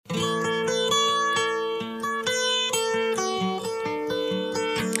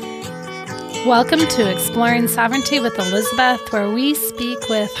Welcome to Exploring Sovereignty with Elizabeth, where we speak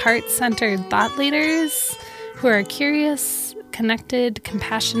with heart-centered thought leaders who are curious, connected,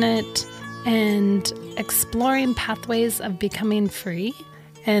 compassionate, and exploring pathways of becoming free.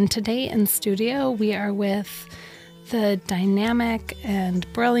 And today in studio, we are with the dynamic and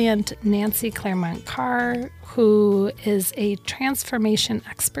brilliant Nancy Clairmont Carr, who is a transformation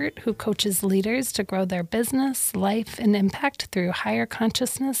expert who coaches leaders to grow their business, life, and impact through higher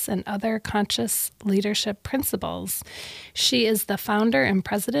consciousness and other conscious leadership principles. She is the founder and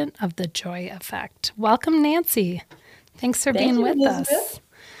president of The Joy Effect. Welcome, Nancy. Thanks for being with us.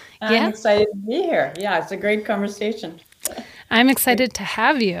 I'm excited to be here. Yeah, it's a great conversation. I'm excited to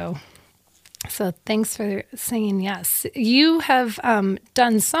have you. So thanks for saying yes. You have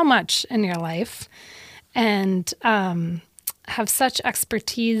done so much in your life and have such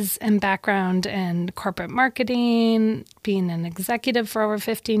expertise and background in corporate marketing, being an executive for over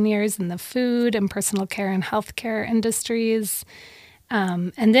 15 years in the food and personal care and healthcare industries.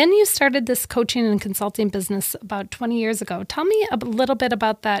 And then you started this coaching and consulting business about 20 years ago. Tell me a little bit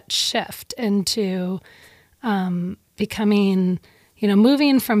about that shift into becoming,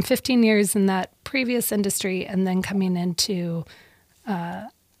 moving from 15 years in that previous industry and then coming into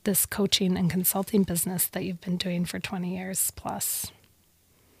this coaching and consulting business that you've been doing for 20 years plus.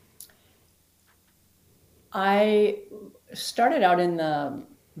 I started out in the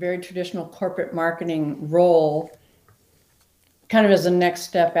very traditional corporate marketing role, kind of as a next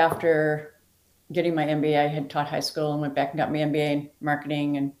step after getting my MBA. I had taught high school and went back and got my MBA in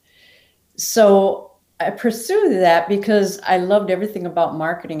marketing. And so I pursued that because I loved everything about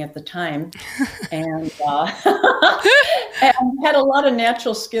marketing at the time and, and had a lot of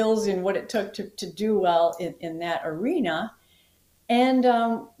natural skills in what it took to do well in that arena. And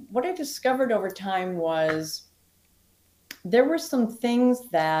what I discovered over time was there were some things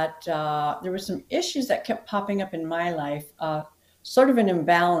that, there were some issues that kept popping up in my life, sort of an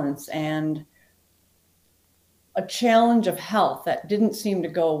imbalance and a challenge of health that didn't seem to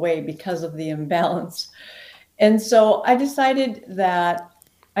go away because of the imbalance. And so I decided that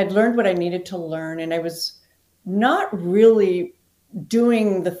I'd learned what I needed to learn, and I was not really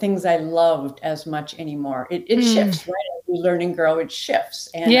doing the things I loved as much anymore. It shifts, right? As we learn and grow, it shifts.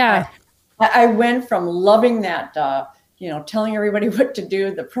 And I went from loving that, telling everybody what to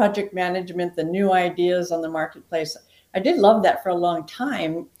do, the project management, the new ideas on the marketplace. I did love that for a long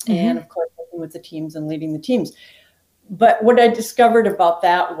time. And of course, working with the teams and leading the teams. But what I discovered about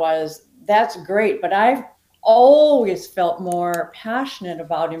that was that's great, but I've always felt more passionate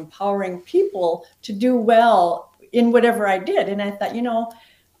about empowering people to do well in whatever I did. And I thought,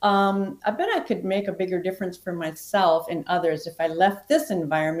 I bet I could make a bigger difference for myself and others if I left this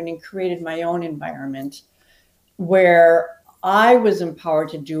environment and created my own environment where I was empowered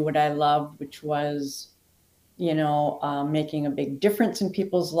to do what I loved, which was making a big difference in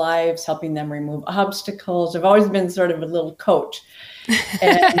people's lives, helping them remove obstacles. I've always been sort of a little coach.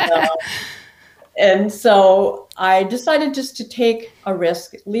 And so I decided just to take a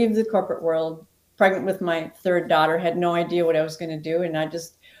risk, leave the corporate world, pregnant with my third daughter, had no idea what I was going to do. And I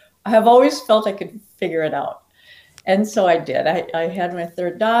have always felt I could figure it out. And so I did. I had my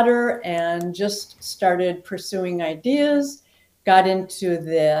third daughter and just started pursuing ideas, got into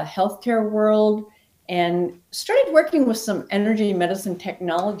the healthcare world, and started working with some energy medicine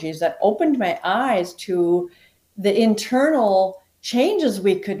technologies that opened my eyes to the internal changes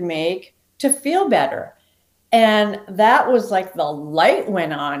we could make to feel better. And that was like the light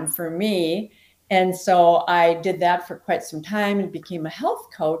went on for me. And so I did that for quite some time and became a health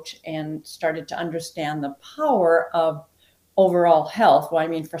coach and started to understand the power of overall health.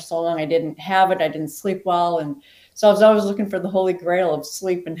 Well, for so long I didn't have it. I didn't sleep well. And so I was always looking for the holy grail of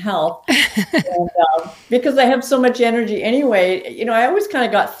sleep and health. And, because I have so much energy anyway, I always kind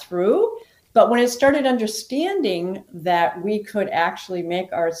of got through. But when I started understanding that we could actually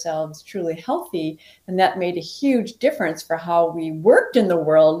make ourselves truly healthy, and that made a huge difference for how we worked in the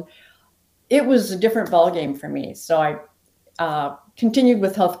world, it was a different ballgame for me. So I continued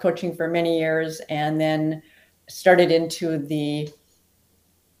with health coaching for many years and then started into the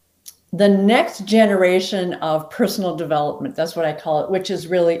next generation of personal development. That's what I call it, which is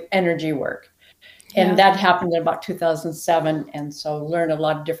really energy work. And that happened in about 2007. And so learned a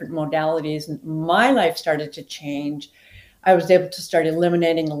lot of different modalities. And my life started to change. I was able to start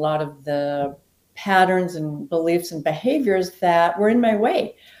eliminating a lot of the patterns and beliefs and behaviors that were in my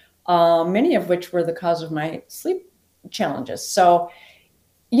way, many of which were the cause of my sleep challenges. So,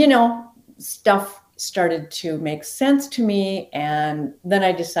 stuff started to make sense to me. And then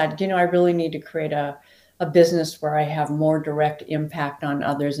I decided, I really need to create a a business where I have more direct impact on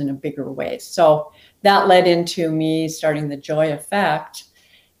others in a bigger way. So that led into me starting the Joy Effect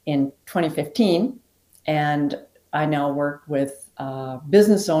in 2015. And I now work with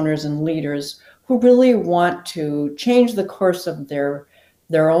business owners and leaders who really want to change the course of their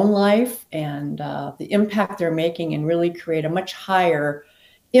own life and the impact they're making, and really create a much higher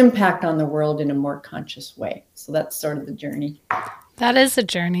impact on the world in a more conscious way. So that's sort of the journey. That is a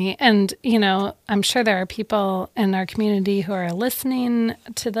journey. And, I'm sure there are people in our community who are listening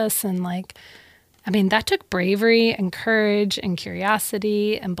to this and that took bravery and courage and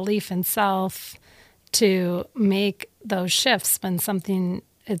curiosity and belief in self to make those shifts when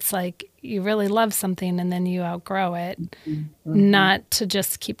it's like you really love something and then you outgrow it, not to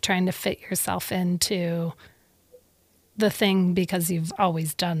just keep trying to fit yourself into the thing because you've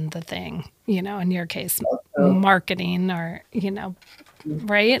always done the thing, in your case, marketing or,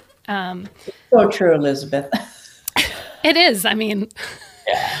 right? So true, Elizabeth. It is.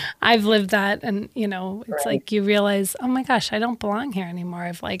 I've lived that, and it's like you realize, oh my gosh, I don't belong here anymore.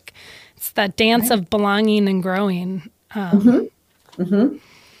 It's that dance of belonging and growing. And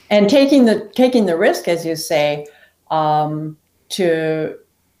taking the risk, as you say, to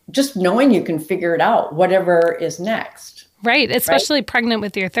just knowing you can figure it out, whatever is next. Right. Especially pregnant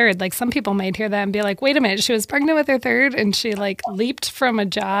with your third. Like, some people might hear that and be like, wait a minute, she was pregnant with her third and she leaped from a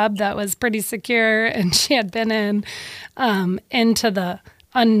job that was pretty secure and she had been in into the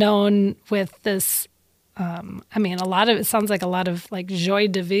unknown with this. It sounds like a lot of joie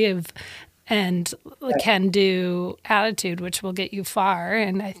de vivre and can-do attitude, which will get you far,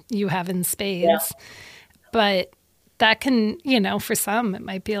 and you have in spades. Yeah. But that can, for some, it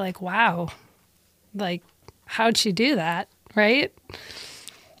might be like, wow, how'd she do that, right?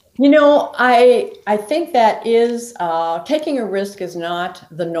 I think that is taking a risk is not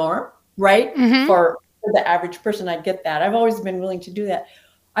the norm, right? Mm-hmm. For the average person, I get that. I've always been willing to do that.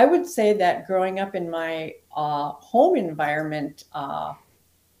 I would say that growing up in my home environment,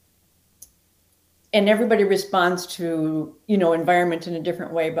 and everybody responds to, environment in a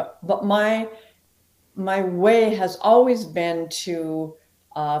different way, but my way has always been to,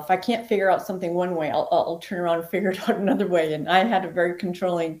 if I can't figure out something one way, I'll turn around and figure it out another way. And I had a very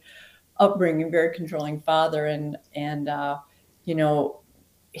controlling upbringing, very controlling father, and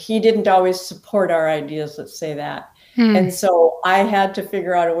he didn't always support our ideas, let's say that. And so I had to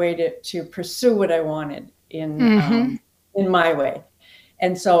figure out a way to pursue what I wanted in my way.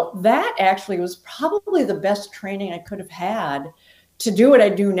 And so that actually was probably the best training I could have had to do what I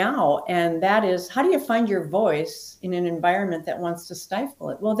do now. And that is, how do you find your voice in an environment that wants to stifle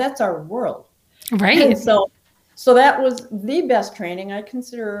it? Well, that's our world. Right. And so that was the best training. I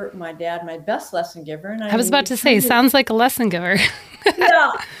consider my dad my best lesson giver. And I was about to say, sounds like a lesson giver.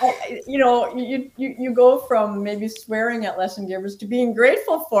 Yeah. You go from maybe swearing at lesson givers to being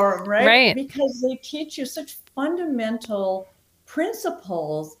grateful for them, right? Right. Because they teach you such fundamental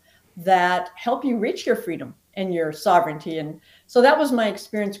principles that help you reach your freedom and your sovereignty. And so that was my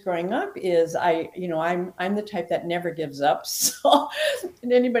experience growing up. Is I'm the type that never gives up. So,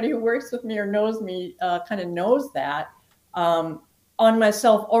 and anybody who works with me or knows me kind of knows that on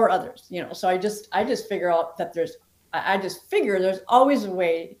myself or others. So I just figure out that there's always a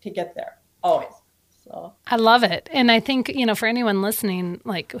way to get there, always. So I love it. And I think, for anyone listening,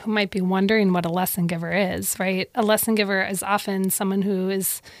 who might be wondering what a lesson giver is, right? A lesson giver is often someone who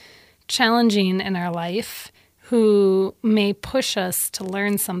is challenging in our life, who may push us to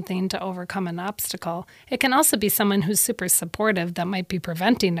learn something, to overcome an obstacle. It can also be someone who's super supportive that might be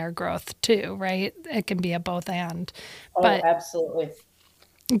preventing our growth too, right? It can be a both and. Oh, absolutely.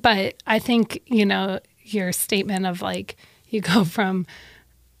 But I think, your statement of you go from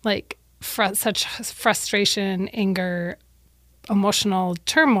such frustration, anger, emotional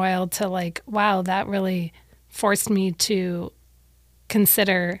turmoil to wow, that really forced me to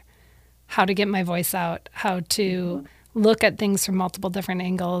consider how to get my voice out, how to look at things from multiple different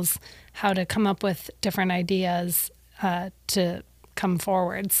angles, how to come up with different ideas to come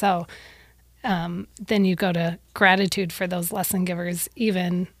forward. So then you go to gratitude for those lesson givers,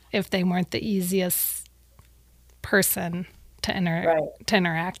 even if they weren't the easiest person to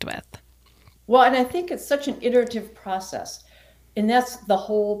interact with. Well, and I think it's such an iterative process. And that's the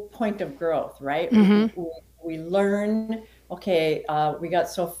whole point of growth, right? Mm-hmm. We learn, okay, we got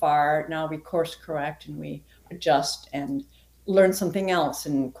so far, now we course correct and we adjust and learn something else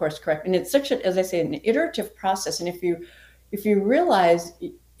and course correct. And it's such as I say, an iterative process. And if you realize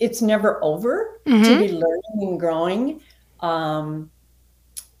it's never over to be learning and growing.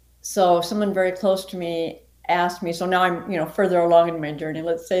 So someone very close to me asked me, so now I'm, further along in my journey,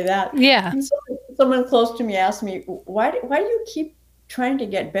 let's say that. Yeah. And so someone close to me asked me, why do you keep trying to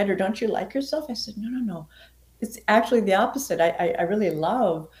get better? Don't you like yourself? I said, no. It's actually the opposite. I really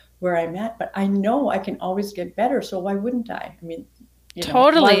love where I'm at, but I know I can always get better. So why wouldn't I? I mean,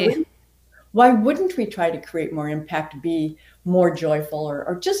 Totally. why wouldn't we try to create more impact, be more joyful,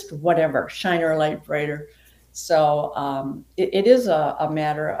 or just whatever, shine our light brighter? So it is a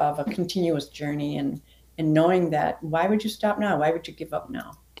matter of a continuous journey, and knowing that, why would you stop now? Why would you give up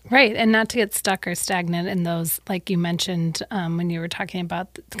now? Right. And not to get stuck or stagnant in those, like you mentioned when you were talking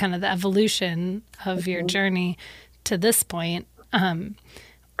about kind of the evolution of your journey to this point,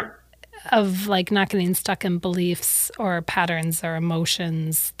 of like not getting stuck in beliefs or patterns or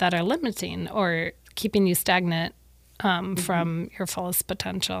emotions that are limiting or keeping you stagnant from your fullest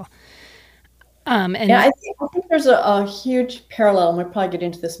potential. And Yeah, I think there's a huge parallel, and we'll probably get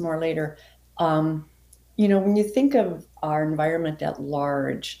into this more later. When you think of our environment at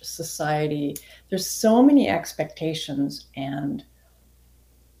large, society, there's so many expectations and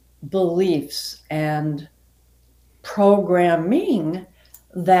beliefs and programming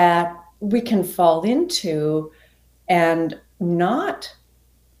that we can fall into and not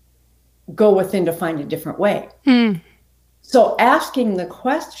go within to find a different way. So asking the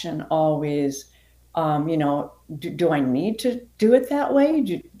question always, do I need to do it that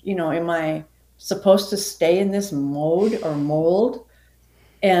way? Am I supposed to stay in this mode or mold?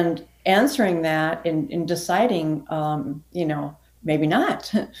 And answering that and deciding, maybe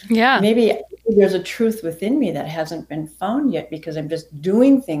not. yeah, Maybe there's a truth within me that hasn't been found yet because I'm just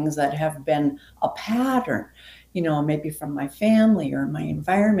doing things that have been a pattern, maybe from my family or my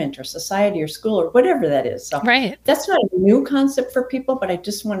environment or society or school or whatever that is. So right. that's not a new concept for people, but I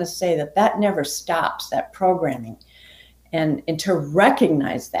just want to say that never stops, that programming, and to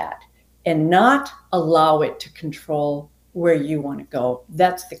recognize that and not allow it to control where you want to go.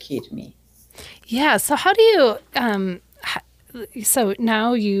 That's the key to me. Yeah. So how do you, so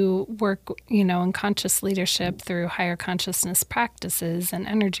now you work, in conscious leadership through higher consciousness practices and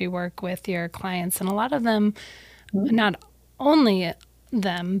energy work with your clients. And a lot of them, not only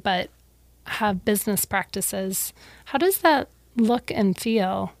them, but have business practices. How does that look and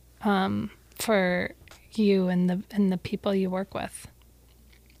feel for you and the people you work with?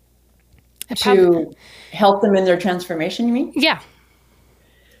 To help them in their transformation, you mean? Yeah.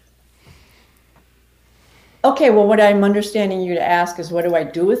 Okay, well, what I'm understanding you to ask is, what do I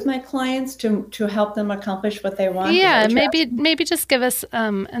do with my clients to help them accomplish what they want? Yeah, maybe just give us,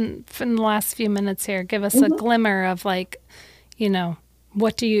 and from the last few minutes here, give us a glimmer of like,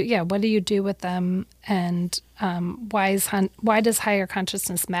 what do you do with them, and why does higher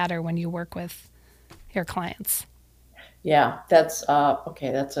consciousness matter when you work with your clients? Yeah, that's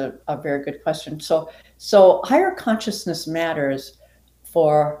okay. That's a very good question. So higher consciousness matters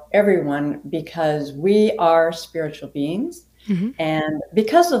for everyone because we are spiritual beings. And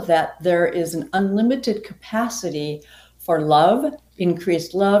because of that, there is an unlimited capacity for love,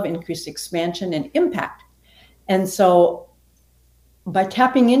 increased expansion, and impact. And so by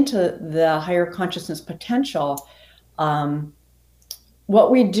tapping into the higher consciousness potential, what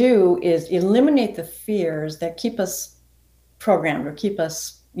we do is eliminate the fears that keep us programmed or keep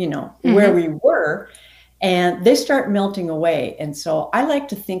us, where we were, and they start melting away. And so I like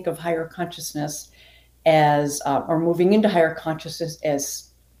to think of higher consciousness as, or moving into higher consciousness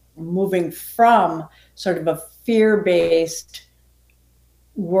as moving from sort of a fear-based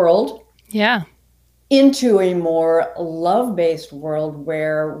world into a more love-based world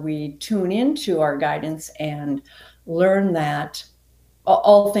where we tune into our guidance and learn that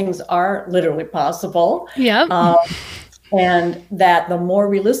all things are literally possible. And that the more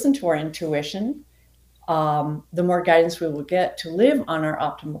we listen to our intuition, the more guidance we will get to live on our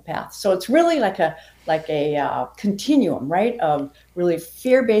optimal path. So it's really like a continuum, right, of really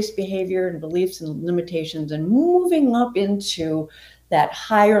fear-based behavior and beliefs and limitations, and moving up into that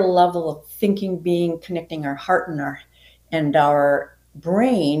higher level of thinking, being, connecting our heart and our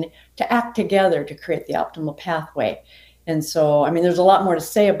brain to act together to create the optimal pathway. And so, I mean, there's a lot more to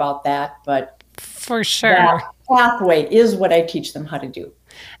say about that, but for sure, that pathway is what I teach them how to do.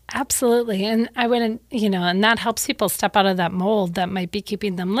 Absolutely. And I wouldn't, and that helps people step out of that mold that might be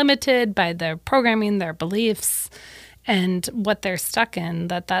keeping them limited by their programming, their beliefs, and what they're stuck in,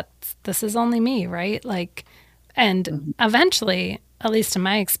 this is only me, right? Like, and eventually, at least in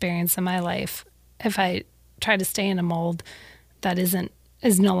my experience in my life, if I try to stay in a mold that is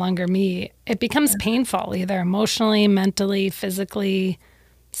no longer me, it becomes painful, either emotionally, mentally, physically,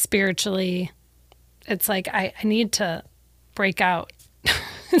 spiritually. It's like I need to break out,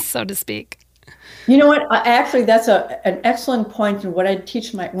 so to speak. You know what? Actually, that's an excellent point. And what I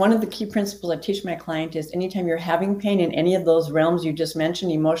teach one of the key principles I teach my client is anytime you're having pain in any of those realms you just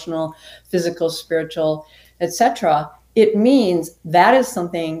mentioned, emotional, physical, spiritual, etc., it means that is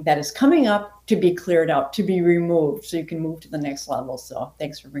something that is coming up to be cleared out, to be removed, so you can move to the next level. So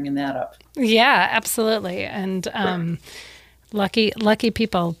thanks for bringing that up. Yeah, absolutely. And lucky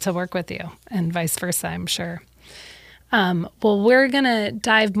people to work with you, and vice versa, I'm sure. Well, we're going to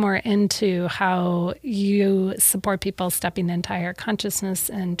dive more into how you support people stepping into higher consciousness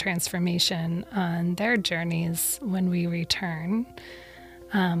and transformation on their journeys when we return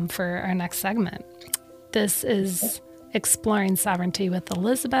for our next segment. This is Exploring Sovereignty with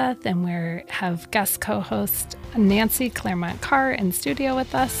Elizabeth, and we have guest co-host Nancy Clairmont Carr in studio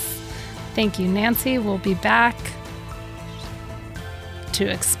with us. Thank you, Nancy. We'll be back to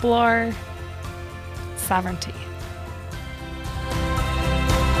explore sovereignty.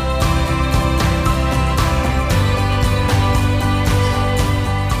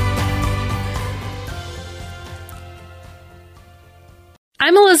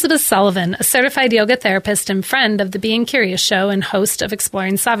 I'm Elizabeth Sullivan, a certified yoga therapist and friend of the Being Curious show and host of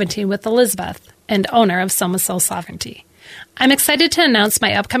Exploring Sovereignty with Elizabeth, and owner of Soma Soul Sovereignty. I'm excited to announce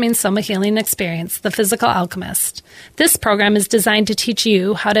my upcoming Soma healing experience, The Physical Alchemist. This program is designed to teach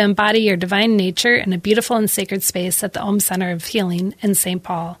you how to embody your divine nature in a beautiful and sacred space at the Om Center of Healing in St.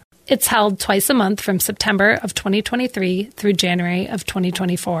 Paul. It's held twice a month from September of 2023 through January of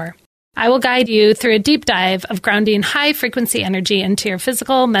 2024. I will guide you through a deep dive of grounding high-frequency energy into your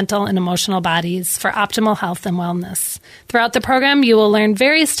physical, mental, and emotional bodies for optimal health and wellness. Throughout the program, you will learn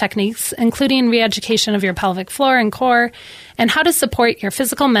various techniques, including re-education of your pelvic floor and core, and how to support your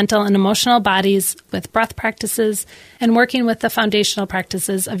physical, mental, and emotional bodies with breath practices and working with the foundational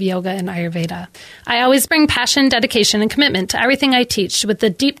practices of yoga and Ayurveda. I always bring passion, dedication, and commitment to everything I teach with the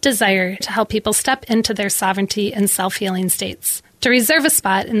deep desire to help people step into their sovereignty and self-healing states. To reserve a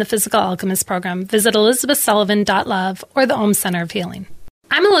spot in the Physical Alchemist program, visit elizabethsullivan.love or the Om Center of Healing.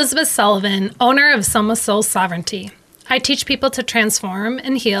 I'm Elizabeth Sullivan, owner of Soma Soul Sovereignty. I teach people to transform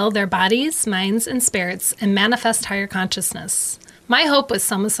and heal their bodies, minds, and spirits and manifest higher consciousness. My hope with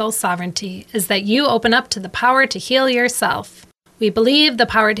Soma Soul Sovereignty is that you open up to the power to heal yourself. We believe the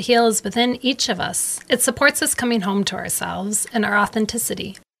power to heal is within each of us. It supports us coming home to ourselves and our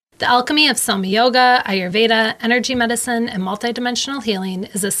authenticity. The alchemy of Soma Yoga, Ayurveda, energy medicine, and multidimensional healing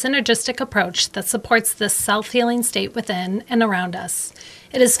is a synergistic approach that supports this self-healing state within and around us.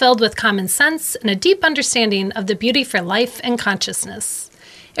 It is filled with common sense and a deep understanding of the beauty for life and consciousness.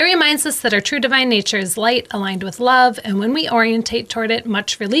 It reminds us that our true divine nature is light aligned with love, and when we orientate toward it,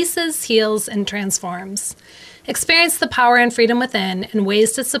 much releases, heals, and transforms. Experience the power and freedom within and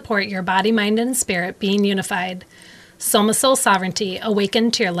ways to support your body, mind, and spirit being unified. Soma Soul Sovereignty, awaken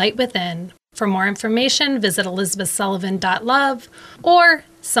to your light within. For more information, visit elizabethsullivan.love or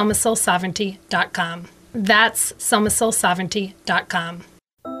somasoulsovereignty.com. That's somasoulsovereignty.com.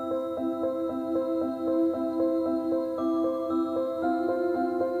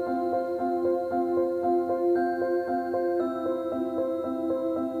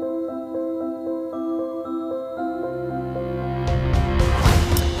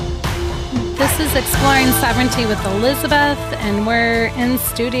 This is Exploring Sovereignty with Elizabeth, and we're in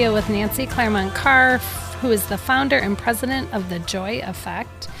studio with Nancy Clairmont Carr, who is the founder and president of The Joy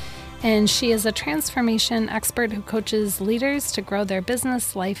Effect. And she is a transformation expert who coaches leaders to grow their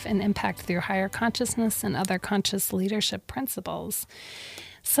business, life, and impact through higher consciousness and other conscious leadership principles.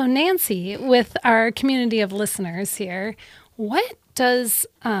 So Nancy, with our community of listeners here,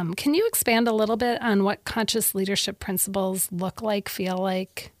 can you expand a little bit on what conscious leadership principles look like, feel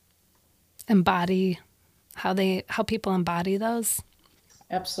like, embody, how people embody those?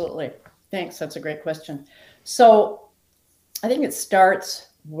 Absolutely. Thanks. That's a great question. So I think it starts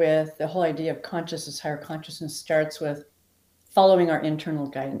with the whole idea of consciousness. Higher consciousness starts with following our internal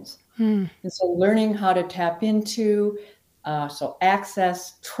guidance. And so learning how to tap into,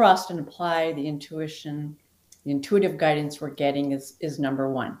 access, trust, and apply the intuition, the intuitive guidance we're getting is number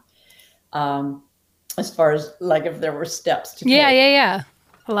one. As far as like if there were steps to take. Yeah.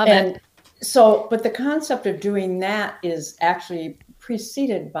 I love it. So, but the concept of doing that is actually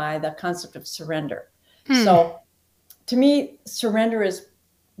preceded by the concept of surrender. So to me, surrender is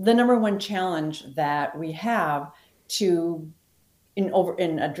the number one challenge that we have in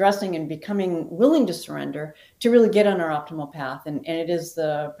addressing and becoming willing to surrender to really get on our optimal path. And it is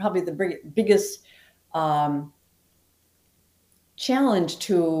probably the biggest challenge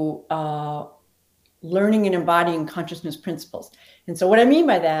to learning and embodying consciousness principles. And so what I mean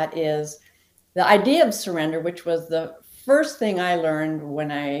by that is the idea of surrender, which was the first thing I learned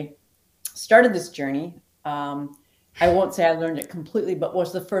when I started this journey. I won't say I learned it completely, but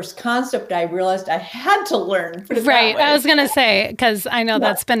was the first concept I realized I had to learn. Put it Right. that way. I was going to say, because I know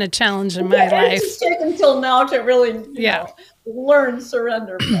that's been a challenge in my And life. it's taken until now to really, learn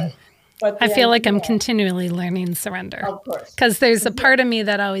surrender. But I feel then, like I'm continually learning surrender. of course. Because there's a part of me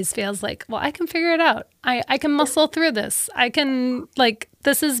that always feels like, well, I can figure it out. I can muscle through this. I can,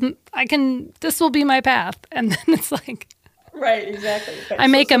 this will be my path. And then it's like, right, exactly. I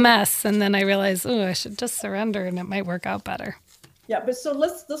make a mess, and then I realize, oh, I should just surrender, and it might work out better. Yeah, but so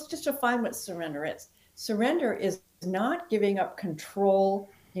let's just define what surrender is. Surrender is not giving up control,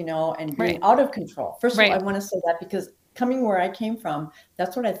 and being out of control. First of all, I want to say that because coming where I came from,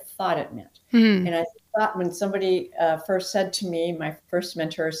 that's what I thought it meant. Mm. And I thought when somebody first said to me, my first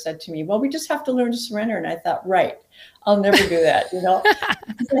mentor said to me, well, we just have to learn to surrender. And I thought, right, I'll never do that,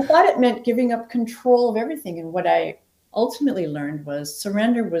 I thought it meant giving up control of everything. And what I ultimately learned was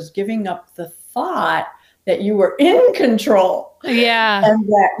surrender was giving up the thought that you were in control. Yeah. And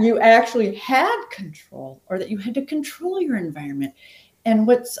that you actually had control, or that you had to control your environment. And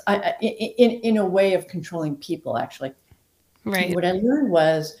what's in a way of controlling people, actually. Right. And what I learned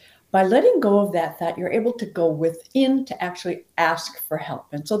was by letting go of that thought, you're able to go within to actually ask for help.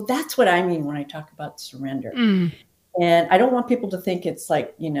 And so that's what I mean when I talk about surrender. Mm. And I don't want people to think it's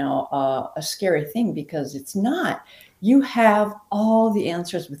like, a scary thing, because it's not. You have all the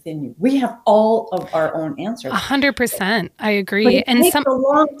answers within you. We have all of our own answers. 100%. I agree. But it takes a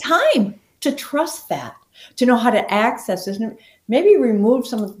long time to trust that, to know how to access it, and maybe remove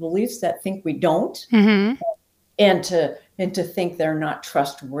some of the beliefs that think we don't, mm-hmm. and to think they're not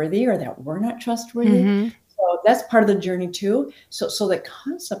trustworthy, or that we're not trustworthy. Mm-hmm. So that's part of the journey too. So the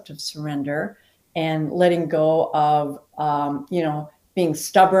concept of surrender and letting go of, being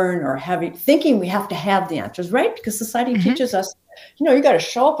stubborn or thinking we have to have the answers, right? Because society mm-hmm. teaches us, you got to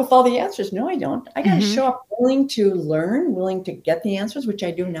show up with all the answers. No, I don't. I got to mm-hmm. show up willing to learn, willing to get the answers, which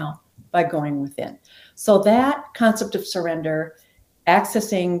I do now by going within. So that concept of surrender,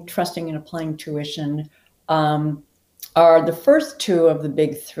 accessing, trusting, and applying tuition are the first two of the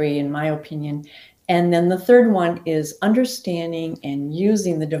big three, in my opinion. And then the third one is understanding and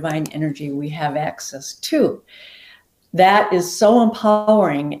using the divine energy we have access to. That is so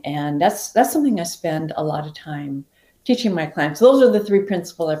empowering, and that's something I spend a lot of time teaching my clients. Those are the three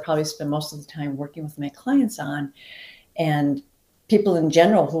principles I probably spend most of the time working with my clients on, and people in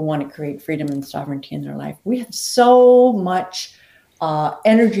general who want to create freedom and sovereignty in their life. We have so much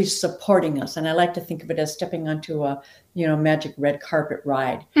energy supporting us, and I like to think of it as stepping onto a magic red carpet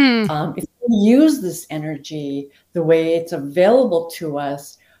ride. If we use this energy the way it's available to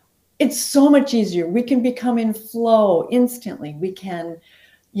us, it's so much easier. We can become in flow instantly. We can,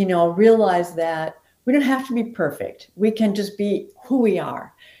 realize that we don't have to be perfect. We can just be who we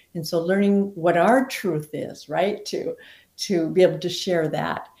are. And so learning what our truth is, right? To be able to share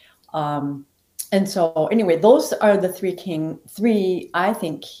that. And so anyway, those are the three, I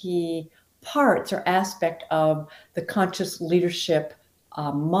think, key parts or aspect of the conscious leadership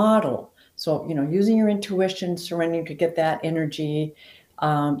model. So, using your intuition, surrendering to get that energy,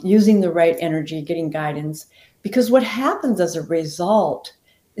 using the right energy, getting guidance. Because what happens as a result,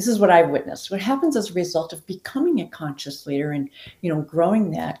 this is what I've witnessed, what happens as a result of becoming a conscious leader and, growing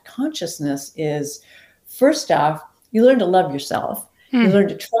that consciousness is, first off, you learn to love yourself. You learn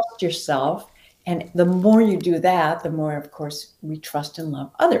to trust yourself. And the more you do that, the more, of course, we trust and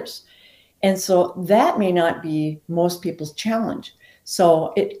love others. And so that may not be most people's challenge.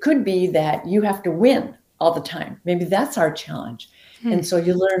 So it could be that you have to win all the time. Maybe that's our challenge. And so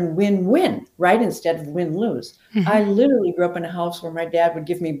you learn win-win, right? Instead of win-lose. Mm-hmm. I literally grew up in a house where my dad would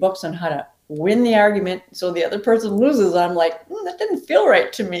give me books on how to win the argument so the other person loses. I'm like, that didn't feel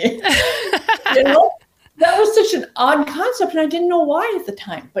right to me. That was such an odd concept, and I didn't know why at the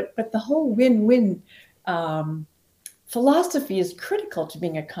time. But the whole win-win philosophy is critical to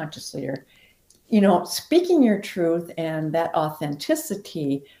being a conscious leader. Speaking your truth and that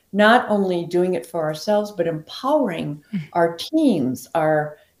authenticity, not only doing it for ourselves, but empowering our teams,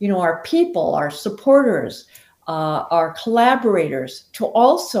 our people, our supporters, our collaborators to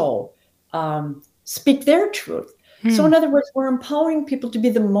also speak their truth. So in other words, we're empowering people to be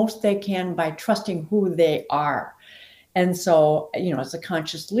the most they can by trusting who they are. And so, as a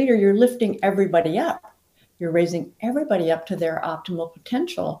conscious leader, you're lifting everybody up. You're raising everybody up to their optimal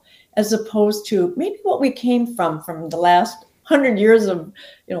potential, as opposed to maybe what we came from the last 100 years of,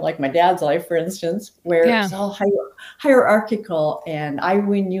 like my dad's life, for instance, where it's all hierarchical and I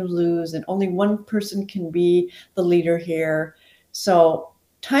win, you lose, and only one person can be the leader here. So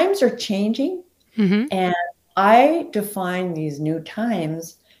times are changing, and I define these new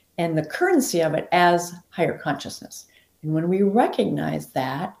times and the currency of it as higher consciousness. And when we recognize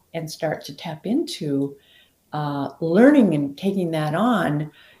that and start to tap into learning and taking that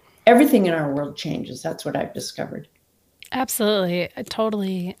on, everything in our world changes. That's what I've discovered. Absolutely. I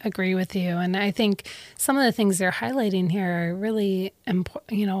totally agree with you. And I think some of the things you're highlighting here are really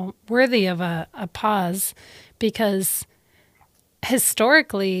worthy of a pause, because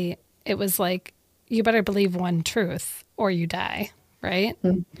historically it was like, you better believe one truth or you die, right?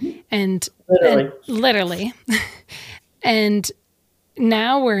 Mm-hmm. And literally. Literally. And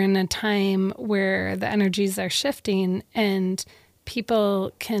now we're in a time where the energies are shifting and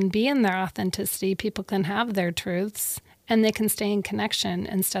people can be in their authenticity, people can have their truths, and they can stay in connection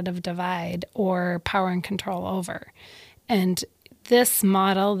instead of divide or power and control over. And this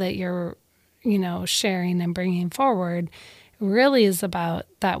model that you're, sharing and bringing forward really is about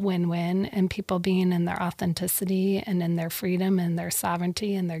that win-win and people being in their authenticity and in their freedom and their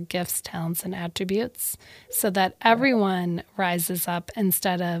sovereignty and their gifts, talents, and attributes, so that everyone rises up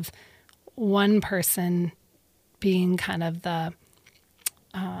instead of one person being kind of the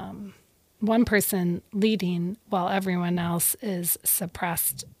one person leading while everyone else is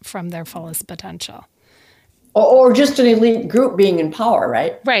suppressed from their fullest potential. Or just an elite group being in power,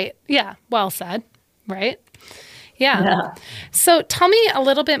 right? Right. Yeah. Well said. Right. Yeah. So tell me a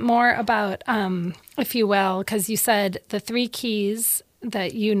little bit more about, if you will, because you said the 3 keys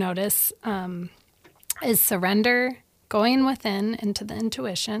that you notice is surrender, going within into the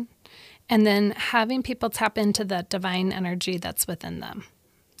intuition, and then having people tap into the divine energy that's within them.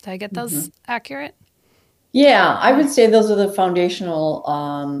 Did I get those accurate? Yeah, I would say those are the foundational,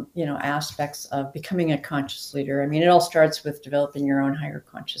 aspects of becoming a conscious leader. I mean, it all starts with developing your own higher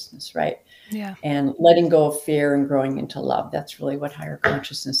consciousness, right? Yeah. And letting go of fear and growing into love. That's really what higher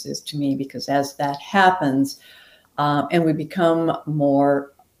consciousness is to me, because as that happens, and we become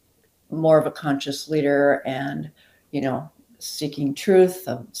more of a conscious leader and, seeking truth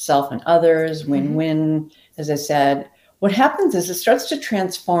of self and others, win-win, as I said, what happens is it starts to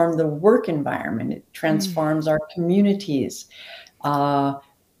transform the work environment. It transforms our communities.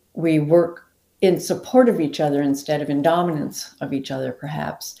 We work in support of each other instead of in dominance of each other,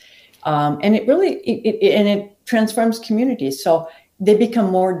 perhaps. And it really, it transforms communities. So they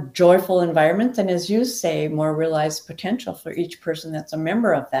become more joyful environments. And as you say, more realized potential for each person that's a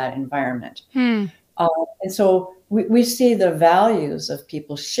member of that environment. And so we see the values of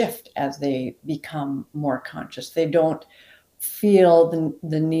people shift as they become more conscious. They don't feel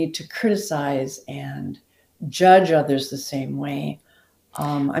the need to criticize and judge others the same way.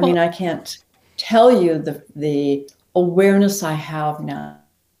 Mean, I can't tell you the awareness I have now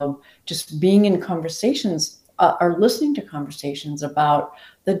of just being in conversations or listening to conversations about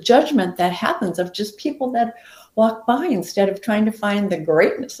the judgment that happens of just people that walk by instead of trying to find the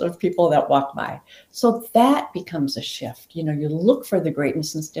greatness of people that walk by. So that becomes a shift. You look for the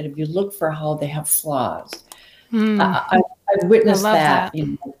greatness instead of you look for how they have flaws. I've witnessed that.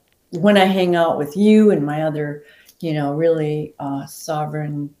 When I hang out with you and my other, really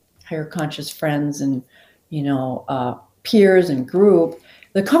sovereign, higher conscious friends and, peers and group,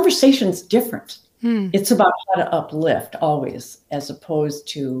 the conversation's different. It's about how to uplift always, as opposed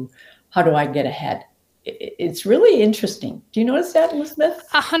to how do I get ahead. It's really interesting. Do you notice that, Elizabeth?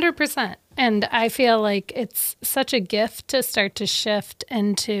 100%. And I feel like it's such a gift to start to shift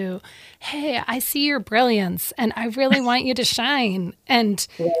into, hey, I see your brilliance and I really want you to shine. And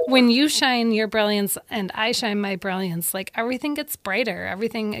when you shine your brilliance and I shine my brilliance, like everything gets brighter.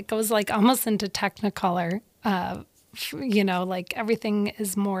 Everything, it goes like almost into technicolor. Like everything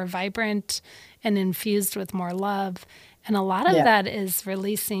is more vibrant and infused with more love. And a lot of that is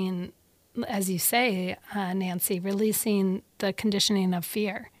releasing, as you say, Nancy, releasing the conditioning of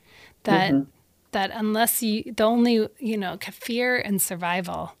fear. That unless the only, fear and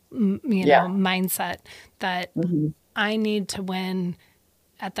survival, mindset that I need to win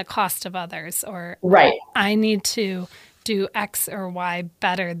at the cost of others, or I need to do X or Y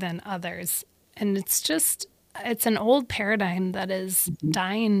better than others. And it's an old paradigm that is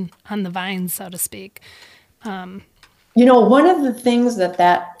dying on the vine, so to speak. One of the things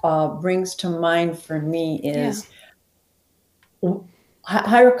that brings to mind for me is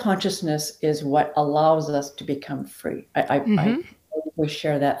higher consciousness is what allows us to become free. We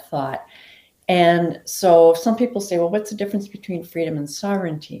share that thought. And so some people say, well, what's the difference between freedom and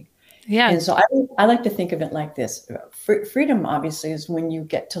sovereignty? Yeah. And so I like to think of it like this. Freedom, obviously, is when you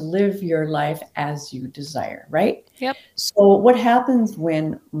get to live your life as you desire, right? Yep. So what happens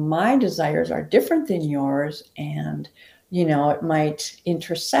when my desires are different than yours and, it might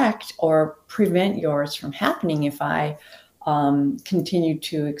intersect or prevent yours from happening if I continue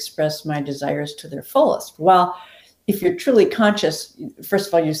to express my desires to their fullest. Well, if you're truly conscious, first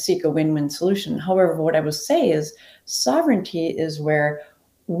of all, you seek a win-win solution. However, what I will say is sovereignty is where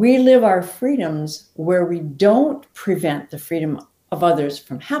we live our freedoms, where we don't prevent the freedom of others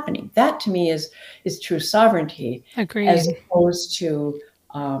from happening. That to me is true sovereignty. Agreed. As opposed to,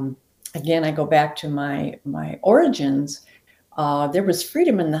 again, I go back to my origins. There was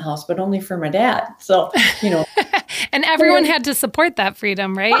freedom in the house, but only for my dad. So, and everyone had to support that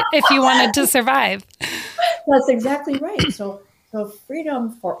freedom, right? If you wanted to survive. That's exactly right. So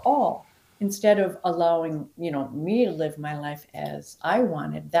freedom for all, instead of allowing, me to live my life as I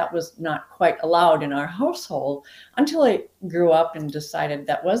wanted. That was not quite allowed in our household until I grew up and decided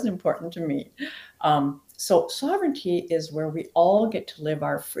that was important to me. So sovereignty is where we all get to live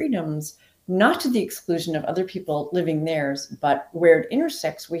our freedoms, not to the exclusion of other people living theirs, but where it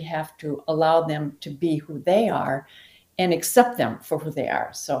intersects, we have to allow them to be who they are and accept them for who they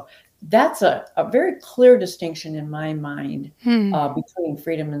are. So that's a very clear distinction in my mind between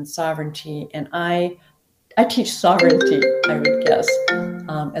freedom and sovereignty. And I teach sovereignty, I would guess,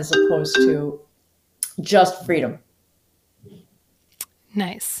 as opposed to just freedom.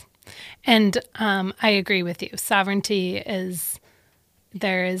 Nice. And I agree with you. Sovereignty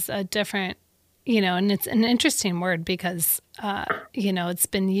there is a different, and it's an interesting word because, it's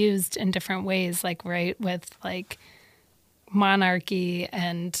been used in different ways, like, right, with like monarchy,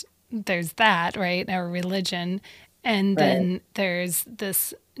 and there's that, right, our religion. And Right. then there's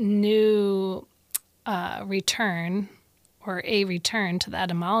this new return or a return to the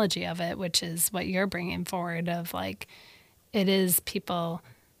etymology of it, which is what you're bringing forward of like, it is people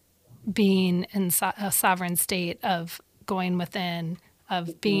being in a sovereign state of going within,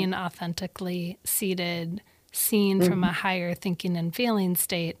 of being authentically seated, seen from a higher thinking and feeling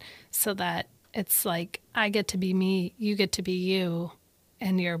state, so that it's like, I get to be me, you get to be you,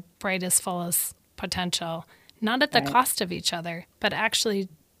 and your brightest, fullest potential, not at the cost of each other, but actually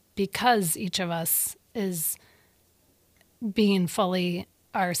because each of us is being fully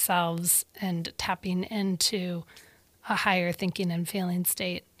ourselves and tapping into a higher thinking and feeling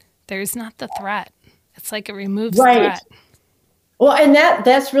state. There's not the threat. It's like it removes threat. Well, and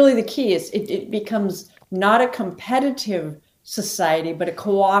that's really the key. Is it becomes not a competitive society, but a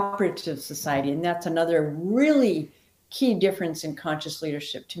cooperative society. And that's another really key difference in conscious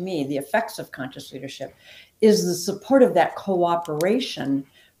leadership to me. The effects of conscious leadership is the support of that cooperation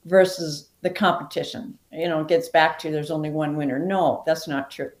versus the competition. It gets back to there's only one winner. No, that's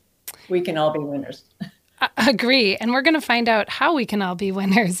not true. We can all be winners. I agree. And we're going to find out how we can all be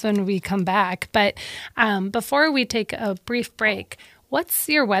winners when we come back. But before we take a brief break, what's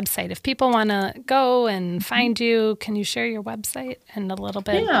your website? If people want to go and find you, can you share your website and a little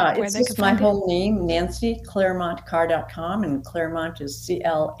bit Yeah, where it's they can just my find you? whole name, Nancy, ClairmontCarr.com, and Clairmont is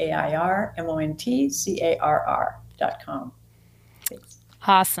ClairmontCarr.com.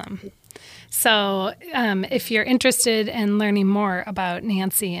 Awesome. So if you're interested in learning more about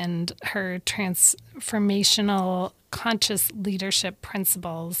Nancy and her transformational conscious leadership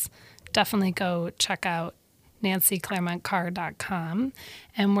principles, definitely go check out NancyClairmontCarr.com.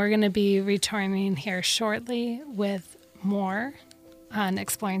 And we're going to be returning here shortly with more on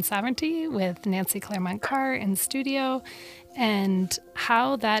Exploring Sovereignty with Nancy Clairmont Carr in studio, and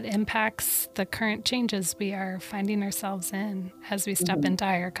how that impacts the current changes we are finding ourselves in as we step into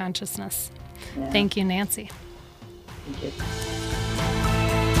higher consciousness. Yeah. Thank you, Nancy. Thank you.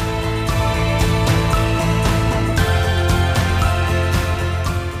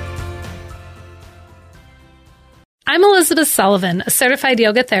 I'm Elizabeth Sullivan, a certified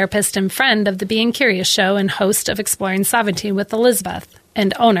yoga therapist and friend of the Being Curious show and host of Exploring Sovereignty with Elizabeth,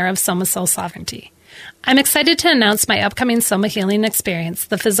 and owner of Soma Soul Sovereignty. I'm excited to announce my upcoming Soma healing experience,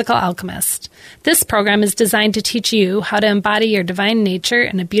 The Physical Alchemist. This program is designed to teach you how to embody your divine nature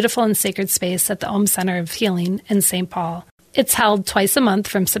in a beautiful and sacred space at the Om Center of Healing in St. Paul. It's held twice a month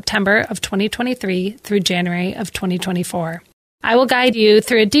from September of 2023 through January of 2024. I will guide you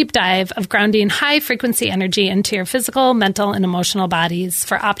through a deep dive of grounding high-frequency energy into your physical, mental, and emotional bodies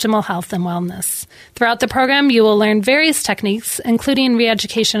for optimal health and wellness. Throughout the program, you will learn various techniques, including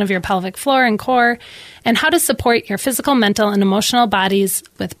re-education of your pelvic floor and core, and how to support your physical, mental, and emotional bodies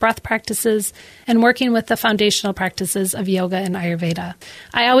with breath practices and working with the foundational practices of yoga and Ayurveda.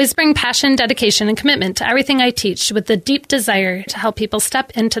 I always bring passion, dedication, and commitment to everything I teach with the deep desire to help people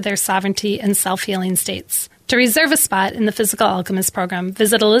step into their sovereignty and self-healing states. To reserve a spot in the Physical Alchemist program,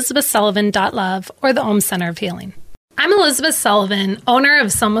 visit elizabethsullivan.love or the Om Center of Healing. I'm Elizabeth Sullivan, owner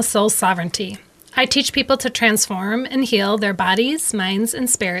of Soma Soul Sovereignty. I teach people to transform and heal their bodies, minds, and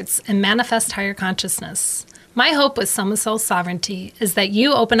spirits and manifest higher consciousness. My hope with Soma Soul Sovereignty is that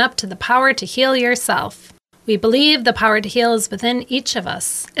you open up to the power to heal yourself. We believe the power to heal is within each of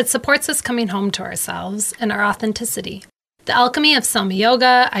us. It supports us coming home to ourselves and our authenticity. The alchemy of Soma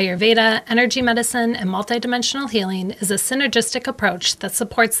Yoga, Ayurveda, energy medicine, and multidimensional healing is a synergistic approach that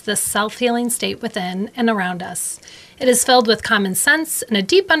supports this self-healing state within and around us. It is filled with common sense and a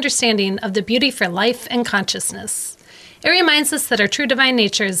deep understanding of the beauty for life and consciousness. It reminds us that our true divine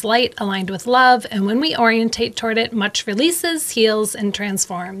nature is light aligned with love, and when we orientate toward it, much releases, heals, and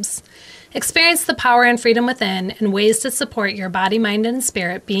transforms. Experience the power and freedom within and ways to support your body, mind, and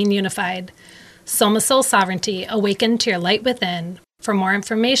spirit being unified. Soma Soul Sovereignty, awaken to your light within. For more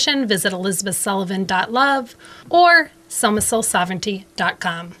information, visit elizabethsullivan.love or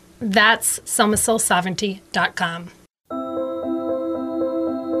somasoulsovereignty.com. That's somasoulsovereignty.com.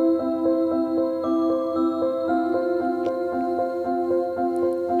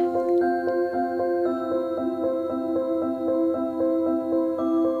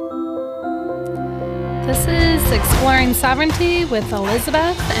 This is Exploring Sovereignty with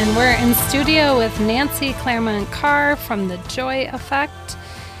Elizabeth, and we're in studio with Nancy Clairmont Carr from The Joy Effect,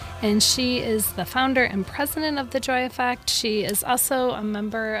 and she is the founder and president of The Joy Effect. She is also a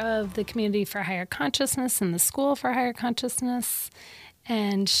member of the Community for Higher Consciousness and the School for Higher Consciousness,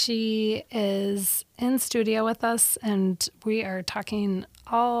 and she is in studio with us, and we are talking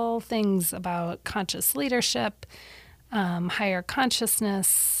all things about conscious leadership, higher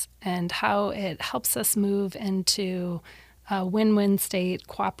consciousness, and how it helps us move into a win-win state,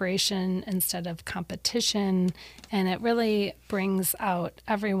 cooperation instead of competition, and it really brings out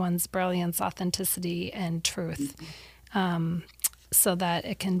everyone's brilliance, authenticity, and truth, so that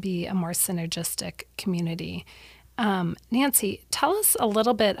it can be a more synergistic community. Nancy, tell us a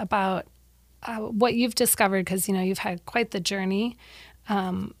little bit about what you've discovered, because you've had quite the journey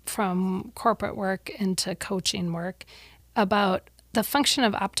from corporate work into coaching work, about the function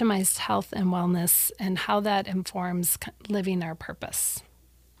of optimized health and wellness and how that informs living our purpose.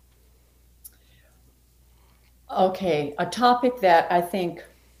 Okay, a topic that I think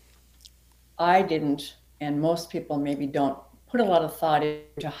I didn't, and most people maybe don't put a lot of thought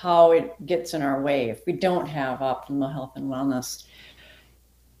into how it gets in our way if we don't have optimal health and wellness.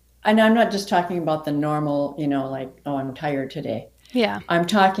 And I'm not just talking about the normal, like, oh, I'm tired today. Yeah. I'm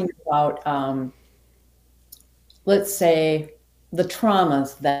talking about, let's say, the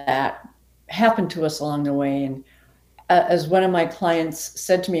traumas that happened to us along the way. And as one of my clients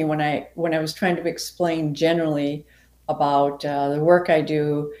said to me when I was trying to explain generally about the work I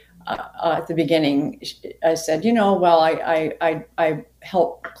do at the beginning, I said, I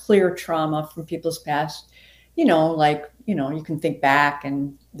help clear trauma from people's past. You can think back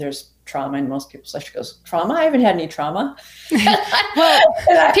and there's trauma in most people's life. She goes, trauma? I haven't had any trauma.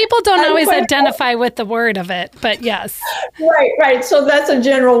 Well, people don't always identify with the word of it, but yes. Right. So that's a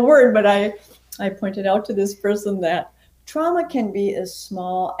general word, but I pointed out to this person that trauma can be as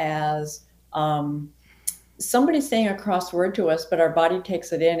small as somebody saying a cross word to us, but our body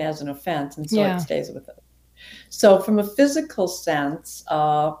takes it in as an offense, and so it stays with us. So from a physical sense,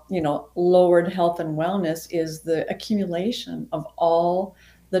 lowered health and wellness is the accumulation of all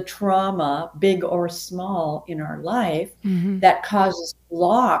the trauma, big or small, in our life that causes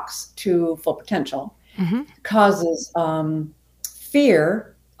blocks to full potential, causes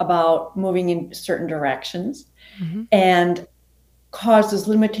fear about moving in certain directions, and causes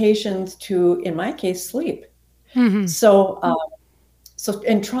limitations to, in my case, sleep. So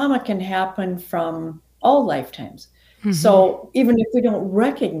and trauma can happen from all lifetimes. So even if we don't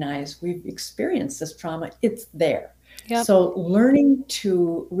recognize we've experienced this trauma, it's there. Yep. So learning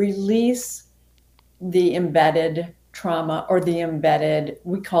to release the embedded trauma or the embedded,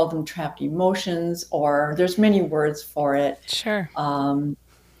 we call them trapped emotions, or there's many words for it. Sure.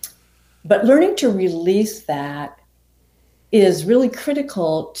 But learning to release that is really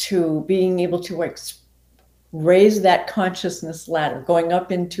critical to being able to raise that consciousness ladder, going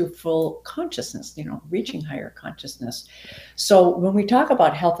up into full consciousness, reaching higher consciousness. So when we talk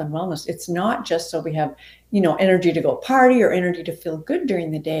about health and wellness, it's not just so we have, energy to go party or energy to feel good during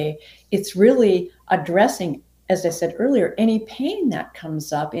the day. It's really addressing, as I said earlier, any pain that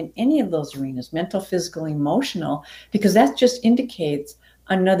comes up in any of those arenas, mental, physical, emotional, because that just indicates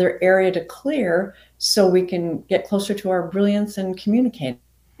another area to clear so we can get closer to our brilliance and communicate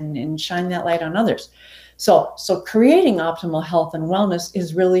and shine that light on others. So creating optimal health and wellness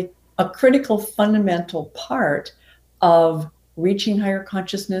is really a critical, fundamental part of reaching higher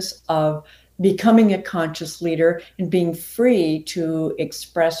consciousness, of becoming a conscious leader, and being free to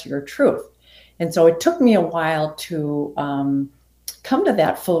express your truth. And so it took me a while to come to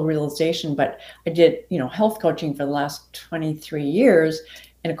that full realization. But I did, health coaching for the last 23 years.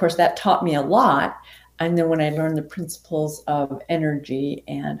 And of course, that taught me a lot. And then when I learned the principles of energy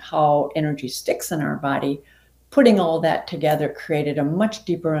and how energy sticks in our body, putting all that together created a much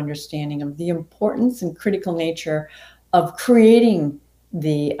deeper understanding of the importance and critical nature of creating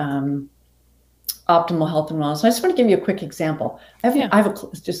the optimal health and wellness. I just want to give you a quick example.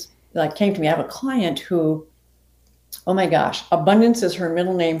 Just like came to me, I have a client who, oh my gosh, abundance is her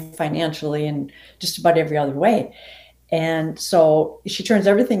middle name financially and just about every other way. And so she turns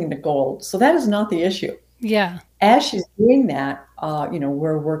everything into gold. So that is not the issue. Yeah. As she's doing that,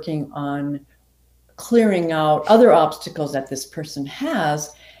 we're working on clearing out other obstacles that this person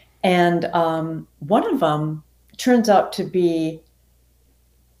has. And one of them turns out to be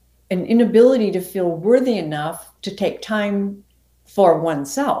an inability to feel worthy enough to take time for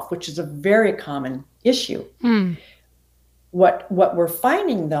oneself, which is a very common issue. What we're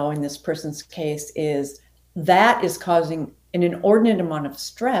finding, though, in this person's case is that is causing an inordinate amount of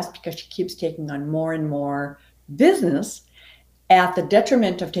stress because she keeps taking on more and more business at the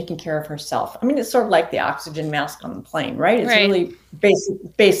detriment of taking care of herself. I mean, it's sort of like the oxygen mask on the plane, right? It's really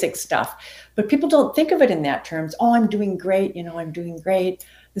basic stuff. But people don't think of it in that terms. Oh, I'm doing great. I'm doing great.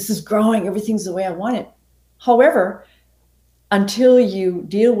 This is growing. Everything's the way I want it. However, until you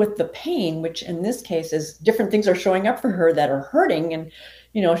deal with the pain, which in this case is different things are showing up for her that are hurting. And,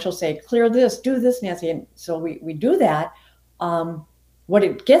 she'll say, clear this, do this, Nancy. And so we do that. What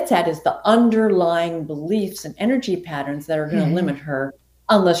it gets at is the underlying beliefs and energy patterns that are going to limit her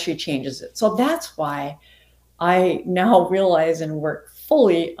unless she changes it. So that's why I now realize and work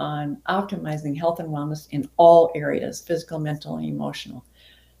fully on optimizing health and wellness in all areas, physical, mental, and emotional.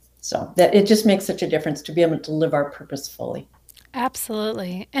 So that it just makes such a difference to be able to live our purpose fully.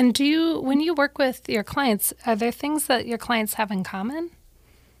 Absolutely. And when you work with your clients, are there things that your clients have in common?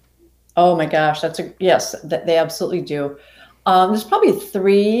 Oh my gosh, yes, they absolutely do. There's probably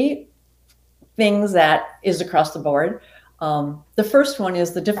 3 things that is across the board. The first one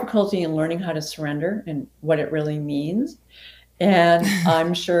is the difficulty in learning how to surrender and what it really means. And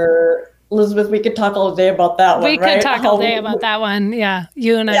I'm sure, Elizabeth, we could talk all day about that one. We could talk all day about that one. Yeah.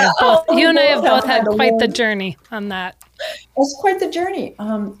 You and I have both had quite the journey on that. It's quite the journey.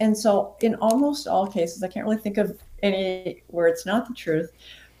 And so in almost all cases, I can't really think of any where it's not the truth.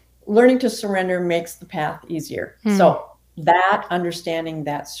 Learning to surrender makes the path easier. So that understanding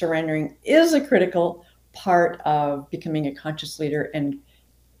that surrendering is a critical part of becoming a conscious leader. And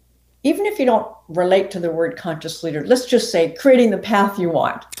even if you don't relate to the word conscious leader, let's just say creating the path you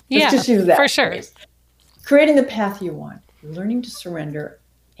want. Let's just use that for sure. phrase. Creating the path you want, learning to surrender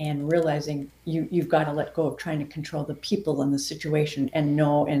and realizing you've got to let go of trying to control the people and the situation and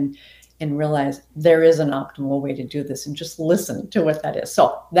know and realize there is an optimal way to do this and just listen to what that is.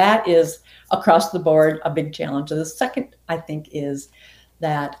 So that is across the board a big challenge. And the second, I think, is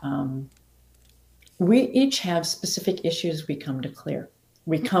that we each have specific issues we come to clear.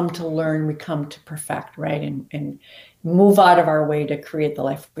 We come to learn, we come to perfect, right? And move out of our way to create the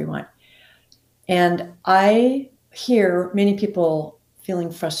life we want. And I hear many people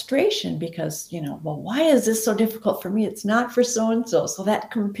feeling frustration because, well, why is this so difficult for me? It's not for so-and-so. So that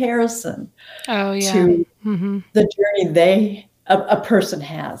comparison to the journey a person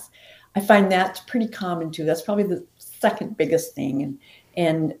has. I find that's pretty common too. That's probably the second biggest thing.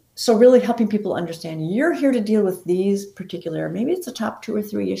 And so really helping people understand you're here to deal with these particular, maybe it's the top 2 or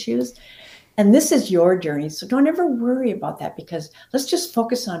 3 issues. And this is your journey. So don't ever worry about that because let's just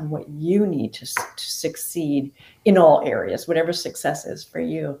focus on what you need to succeed in all areas, whatever success is for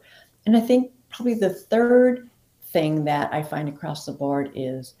you. And I think probably the third thing that I find across the board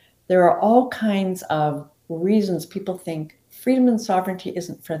is there are all kinds of reasons people think freedom and sovereignty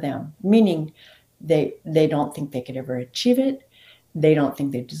isn't for them, meaning they don't think they could ever achieve it. They don't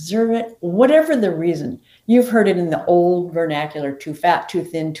think they deserve it. Whatever the reason, you've heard it in the old vernacular, too fat, too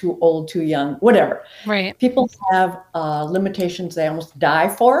thin, too old, too young, whatever. Right. People have limitations they almost die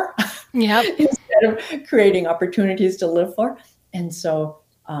for instead of creating opportunities to live for. And so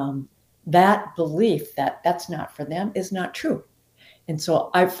that belief that that's not for them is not true. And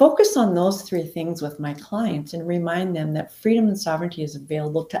so I focus on those 3 things with my clients and remind them that freedom and sovereignty is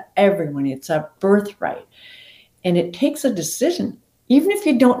available to everyone. It's a birthright. And it takes a decision. Even if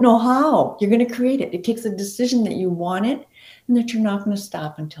you don't know how you're going to create it, it takes a decision that you want it and that you're not going to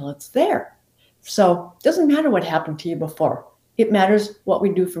stop until it's there. So it doesn't matter what happened to you before. It matters what we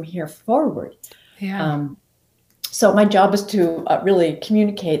do from here forward. Yeah. So my job is to really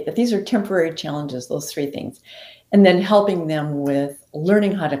communicate that these are temporary challenges, those 3 things, and then helping them with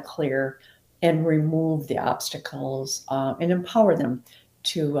learning how to clear and remove the obstacles and empower them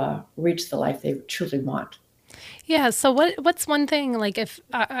to reach the life they truly want. Yeah. So what's one thing, like if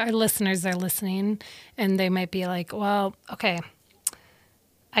our listeners are listening and they might be like, well, okay,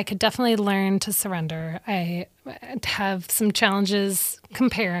 I could definitely learn to surrender. I have some challenges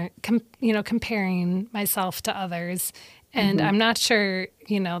comparing myself to others. And I'm not sure,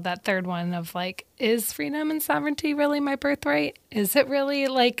 that third one of like, is freedom and sovereignty really my birthright? Is it really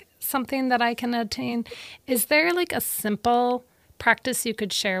like something that I can attain? Is there like a simple practice you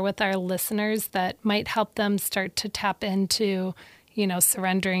could share with our listeners that might help them start to tap into,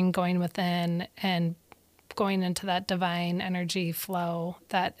 surrendering, going within, and going into that divine energy flow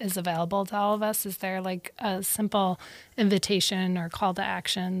that is available to all of us? Is there like a simple invitation or call to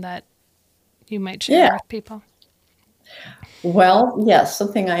action that you might share Yeah. with people? Well, yes,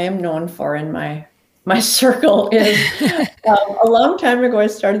 something I am known for in my circle is a long time ago, I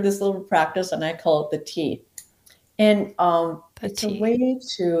started this little practice and I call it the T. And it's a way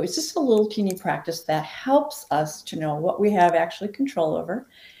it's just a little teeny practice that helps us to know what we have actually control over,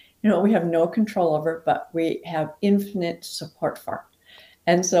 we have no control over, but we have infinite support for.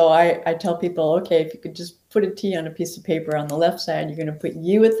 And so I tell people, okay, if you could just put a T on a piece of paper, on the left side, you're going to put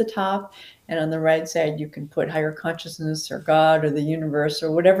you at the top. And on the right side, you can put higher consciousness or God or the universe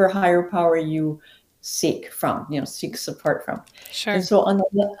or whatever higher power you seek from, seek support from. Sure. And so on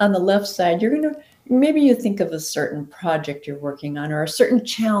the left side, maybe you think of a certain project you're working on or a certain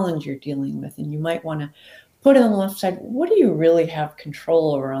challenge you're dealing with, and you might want to put it on the left side. What do you really have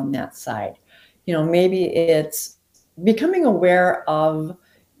control over on that side? Maybe it's becoming aware of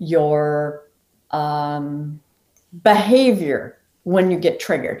your behavior when you get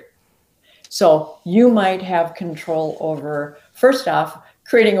triggered. So you might have control over, first off,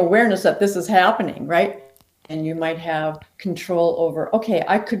 creating awareness that this is happening, right? And you might have control over, okay,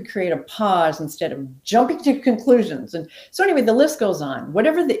 I could create a pause instead of jumping to conclusions. And so anyway, the list goes on.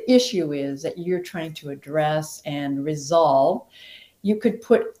 Whatever the issue is that you're trying to address and resolve, you could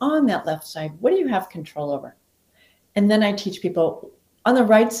put on that left side, what do you have control over? And then I teach people on the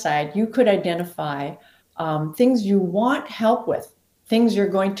right side, you could identify things you want help with, things you're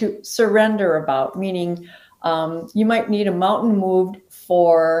going to surrender about, meaning you might need a mountain moved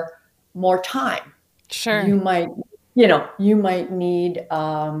for more time. Sure. You might need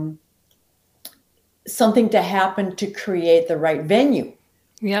something to happen to create the right venue.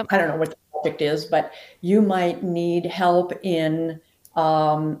 Yep. I don't know what the project is, but you might need help in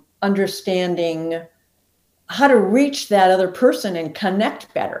understanding how to reach that other person and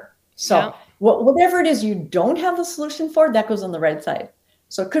connect better. So whatever it is you don't have the solution for, that goes on the right side.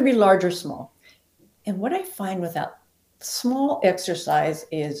 So it could be large or small. And what I find with that small exercise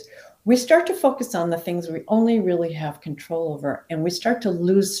is we start to focus on the things we only really have control over, and we start to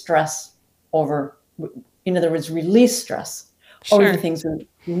lose stress over, in other words, release stress over the things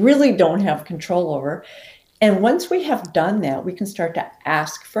we really don't have control over. And once we have done that, we can start to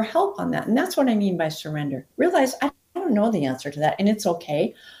ask for help on that. And that's what I mean by surrender. Realize I don't know the answer to that, and it's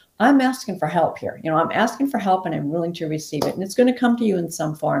okay. I'm asking for help here. I'm asking for help and I'm willing to receive it. And it's going to come to you in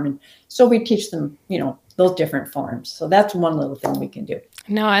some form. And so we teach them, those different forms. So that's one little thing we can do.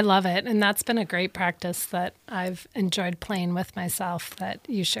 No, I love it. And that's been a great practice that I've enjoyed playing with myself that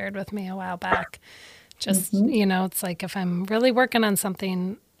you shared with me a while back. Just, it's like if I'm really working on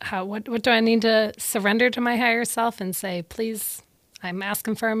something, what do I need to surrender to my higher self and say, please, I'm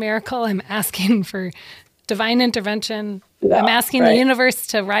asking for a miracle. I'm asking for divine intervention. Yeah, I'm asking the universe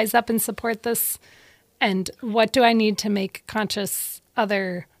to rise up and support this. And what do I need to make conscious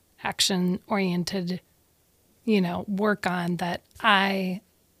other action-oriented, work on that I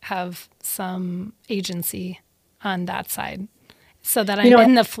have some agency on that side so that I'm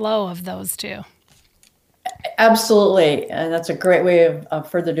in the flow of those two. Absolutely. And that's a great way of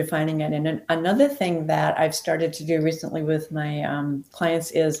further defining it. And another thing that I've started to do recently with my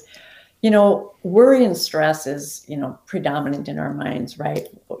clients is, worry and stress is, predominant in our minds, right?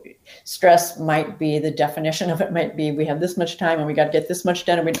 Stress might be, the definition of it might be, we have this much time and we got to get this much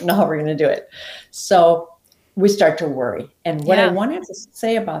done and we don't know how we're going to do it. So we start to worry. And what I wanted to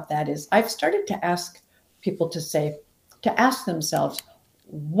say about that is I've started to ask people to ask themselves,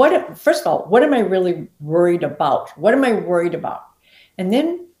 first of all, what am I really worried about? What am I worried about? And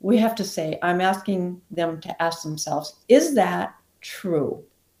then we have to say, I'm asking them to ask themselves, is that true?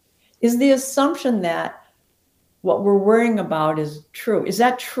 Is the assumption that what we're worrying about is true? Is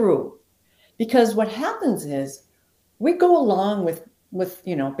that true? Because what happens is we go along with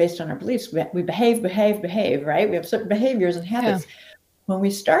based on our beliefs, we behave, right? We have certain behaviors and habits. Yeah. When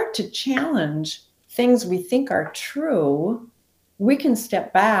we start to challenge things we think are true, we can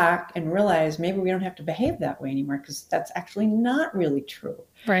step back and realize maybe we don't have to behave that way anymore, because that's actually not really true.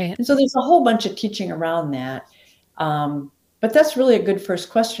 Right. And so there's a whole bunch of teaching around that. But that's really a good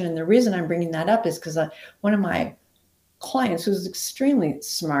first question. And the reason I'm bringing that up is because one of my clients, who's extremely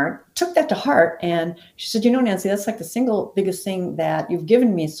smart, took that to heart. And she said, Nancy, that's like the single biggest thing that you've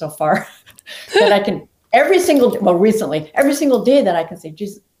given me so far that I can every single day that I can say,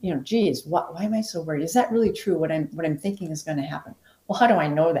 geez, why am I so worried? Is that really true? What I'm thinking is going to happen? Well, how do I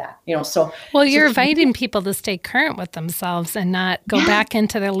know that? Well, you're inviting people to stay current with themselves and not go back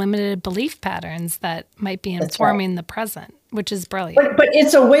into their limited belief patterns that might be informing the present, which is brilliant. But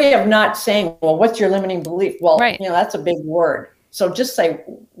it's a way of not saying, well, what's your limiting belief? Well, that's a big word. So just say,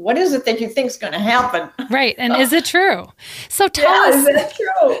 what is it that you think is going to happen? Right. And is it true? So tell us. Is it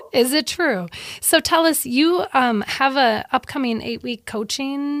true? Is it true? So tell us, you have a upcoming 8-week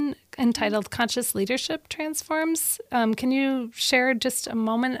coaching entitled Conscious Leadership Transforms. Can you share just a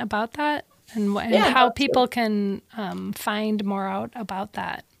moment about that and how people can find more out about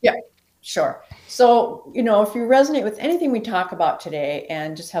that? Yeah. Sure. So, if you resonate with anything we talk about today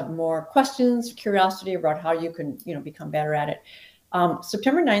and just have more questions, curiosity about how you can, become better at it,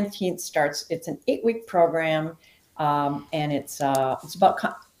 September 19th starts. It's an 8-week program, and it's about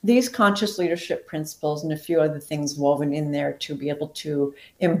these conscious leadership principles and a few other things woven in there to be able to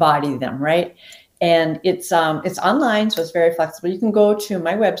embody them, right? And it's online, so it's very flexible. You can go to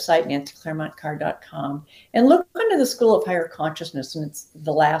my website, nancyclairmontcarr.com, and look under the School of Higher Consciousness, and it's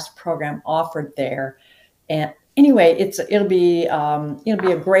the last program offered there. And anyway, it'll be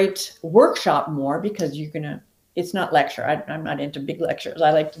a great workshop more, because it's not lecture. I'm not into big lectures.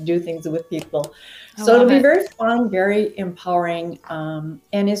 I like to do things with people. So it'll be very fun, very empowering, and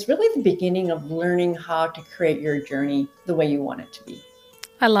it's really the beginning of learning how to create your journey the way you want it to be.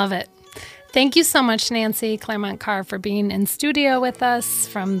 I love it. Thank you so much, Nancy Clairmont Carr, for being in studio with us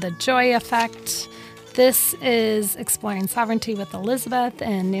from The Joy Effect. This is Exploring Sovereignty with Elizabeth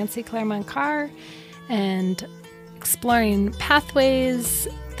and Nancy Clairmont Carr, and exploring pathways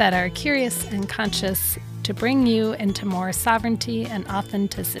that are curious and conscious to bring you into more sovereignty and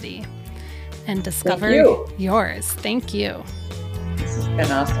authenticity and discover yours. Thank you. This has been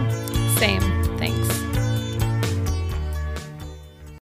awesome. Same.